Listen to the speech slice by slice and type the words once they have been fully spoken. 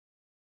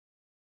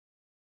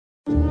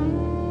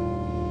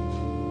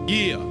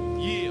Yeah.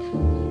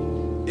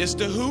 It's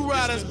the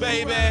WhoRidas,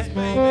 baby.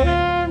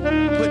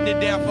 Putting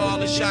it down for all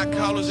the shot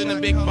callers and the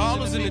big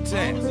ballers in the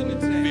town.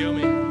 Feel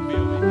me?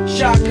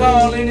 Shot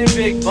calling and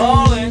big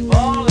ballin',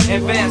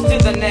 advance to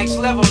the next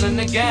level in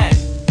the game.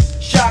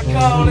 Shot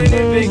calling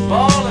and big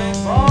ballin',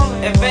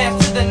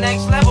 advance to the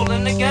next level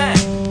in the game.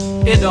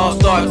 It all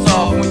starts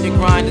off when you're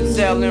grinding,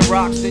 selling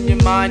rocks, then your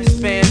mind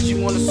expands.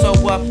 You wanna sew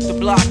up the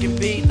block and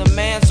be the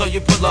man, so you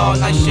pull all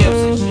night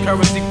shifts,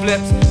 currency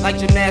flips like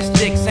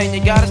gymnastics. And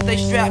you gotta stay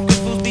strapped, cause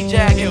fools be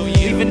jacking.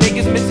 Even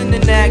niggas missing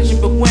in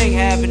action, but we ain't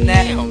having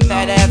that.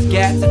 Fat ass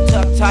gats are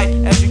tucked tight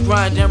as you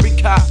grind and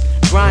recop.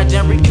 Grind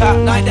and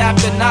recop night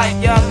after night.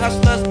 Young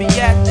hustlers be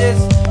at this,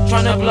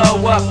 tryna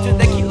blow up to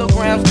the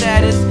kilogram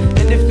status.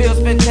 And it feels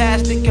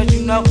fantastic, cause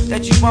you know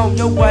that you won't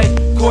no way.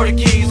 Quarter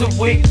keys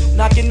a week,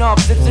 knocking off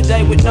since a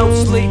day with no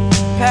sleep.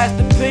 Past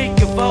the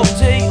peak of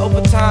OT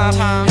overtime.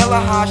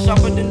 Hella high,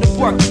 sharper than the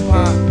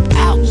porcupine.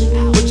 Ouch,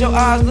 with your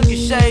eyes looking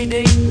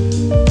shady.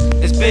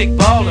 It's big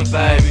ballin',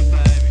 baby.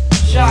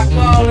 Shot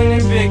calling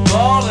and big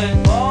ballin',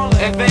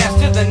 advance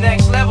to the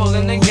next level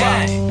in the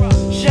game.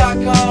 Shot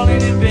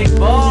calling and big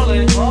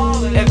ballin',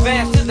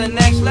 advance to the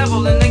next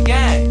level in the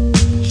game.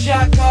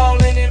 Shot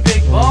calling and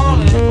big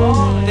ballin',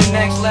 the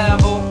next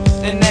level,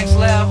 the next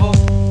level.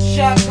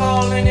 Shot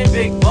calling and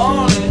big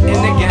ballin'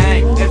 in the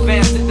game.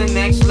 Advance to the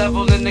next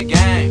level in the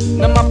game.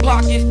 Now my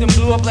pockets done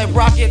blew up like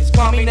rockets,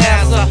 call me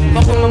NASA.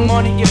 Fuck with my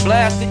money, get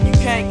blasted. You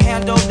can't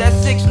handle that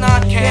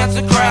 6'9"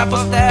 cancer crab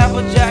or stab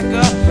or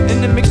jacker.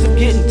 In the mix of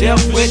getting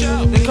dealt with,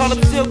 they call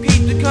up Silky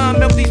to come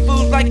milk these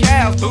fools like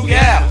cows.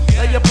 Booyah!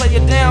 Lay your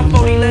player down,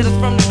 40 letters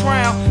from the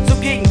crown. So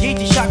getting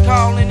geeky, shot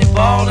calling and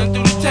ballin'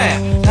 through the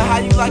town. Now how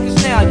you like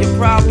us now? You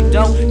probably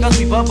don't, cause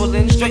we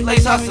bubbling, straight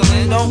lace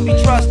hustling. Don't be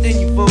trusting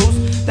you fools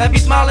that be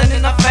smiling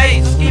in our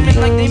face, scheming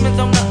like demons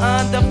on the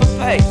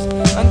underpace.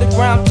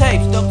 Underground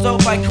tapes, dumped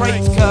over by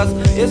crates, cause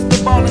it's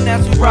the ballin'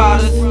 that's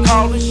WhoRidas.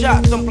 Calling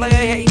shots on player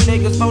hating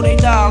niggas for they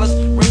dollars.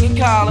 Ringing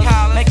collars,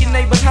 making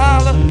neighbors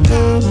holler.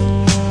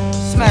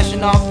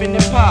 Smashing off in the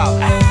pile.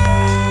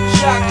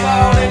 Shot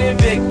calling and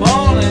big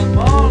ballin',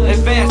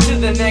 advance to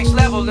the next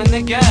level in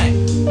the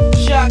game.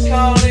 Shot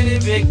calling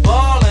and big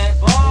ballin',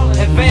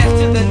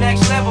 advance to the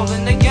next level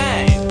in the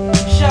game.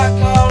 Shot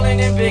calling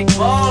and big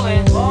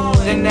ballin',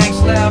 the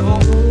next level,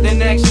 the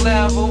next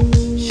level.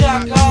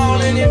 Shot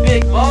calling and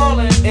big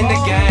ballin' in the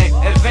game.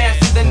 Advance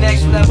to the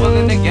next level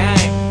in the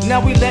game.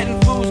 Now we letting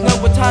fools know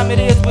what time it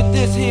is with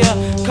this here.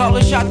 Call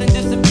a shot then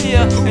disappear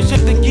and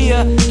shift the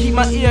gear. Keep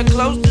my ear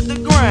close to the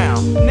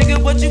ground.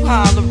 Nigga, what you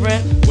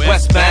hollerin'?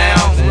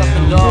 Westbound, left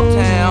in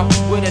Dogtown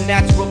with a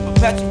natural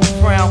perpetual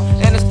frown.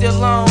 And it's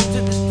still on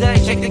to this day.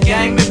 Check the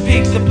game and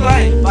peep the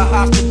play. By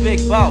Hostile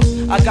Big Boss,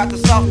 I got the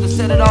sauce to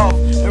set it off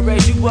and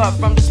raise you up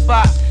from the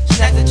spot.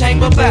 Snatch the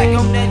chamber back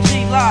on that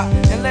G-lock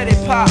and let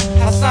it pop.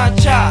 Hassan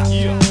Chop.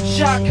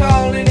 Shot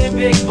calling and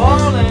big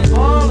ballin',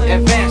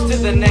 advance to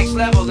the next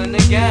level in the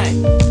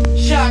game.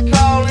 Shot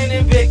calling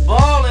and big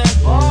ballin',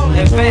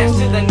 advance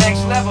to the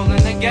next level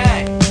in the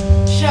game.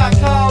 Shot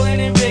calling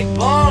and big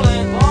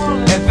ballin',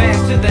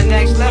 advance to the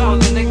next level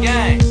in the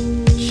game.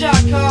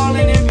 Shot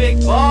calling and big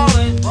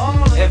ballin',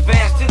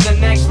 advance to the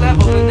next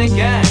level in the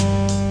game.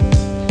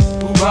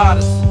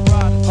 WhoRidas,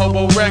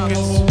 Hobo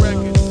Records,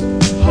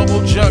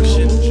 Hobo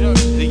Junction,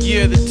 the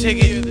year of the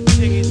ticket.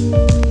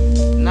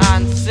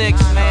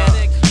 9-6, man.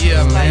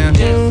 Yeah, man. Like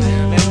this.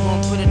 Man, we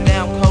gon' put it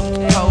down coast to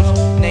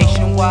coast,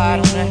 nationwide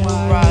on that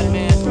WhoRidas,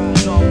 man.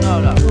 You don't know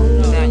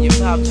though. Now you're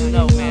about to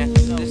know, man.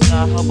 This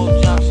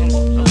Hobo Junction,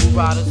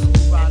 WhoRidas,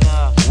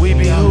 and We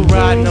be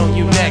WhoRidin' on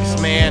you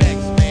next, man.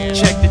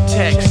 Check the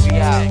text. check me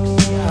out.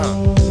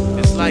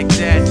 It's like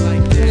that.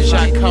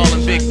 Shot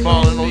calling, big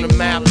ballin' on the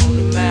map.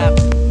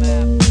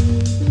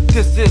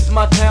 This is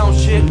my town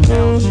shit.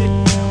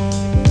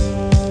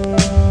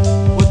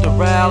 With the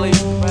rally.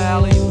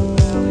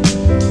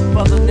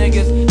 For the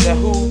niggas that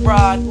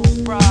WhoRidas.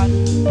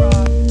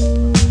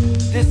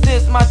 This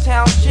is my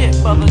town shit.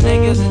 For the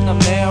niggas in the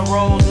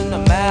Melrose and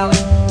the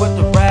Malleys with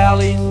the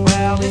rallies.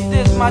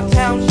 This is my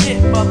town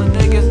shit. For the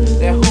niggas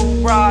that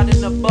WhoRidas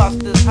and the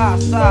Busters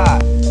hot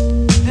side.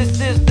 This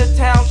is the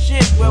town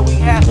shit where we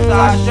have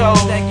side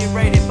shows that get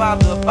rated by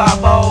the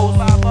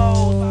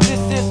 5-0s.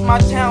 This is my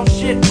town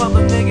shit for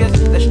the niggas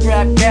that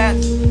strap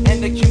gats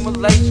and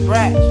accumulate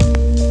scratch.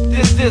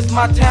 This is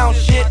my town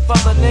shit for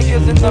the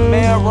niggas in the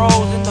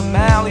Melrose and the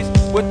Malleys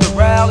with the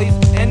rallies.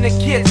 And the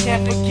kids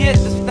can't forget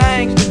the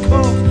stangs, the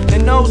coups,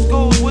 and those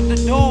schools with the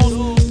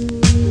duels.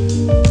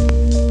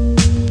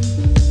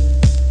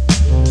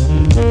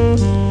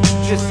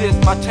 This is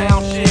my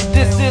town shit.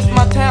 This is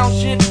my town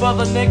shit for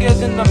the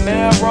niggas in the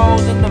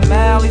Melrose and the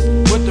Malleys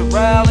with the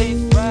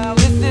rallies.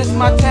 This is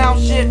my town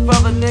shit for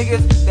the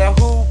niggas that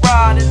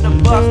WhoRidas and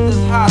the Busters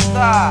hot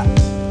side.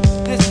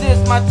 This is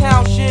my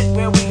town shit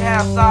where we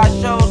have side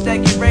shows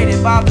that get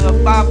rated by the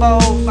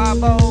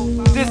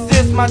 5-0s. This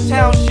is my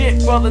town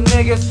shit for the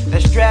niggas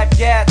that strap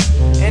gats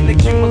and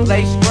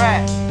accumulate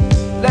scratch.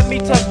 Let me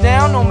touch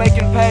down on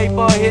making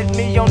paper. Hit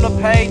me on the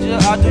pager,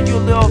 I'll do you a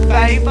little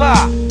favor.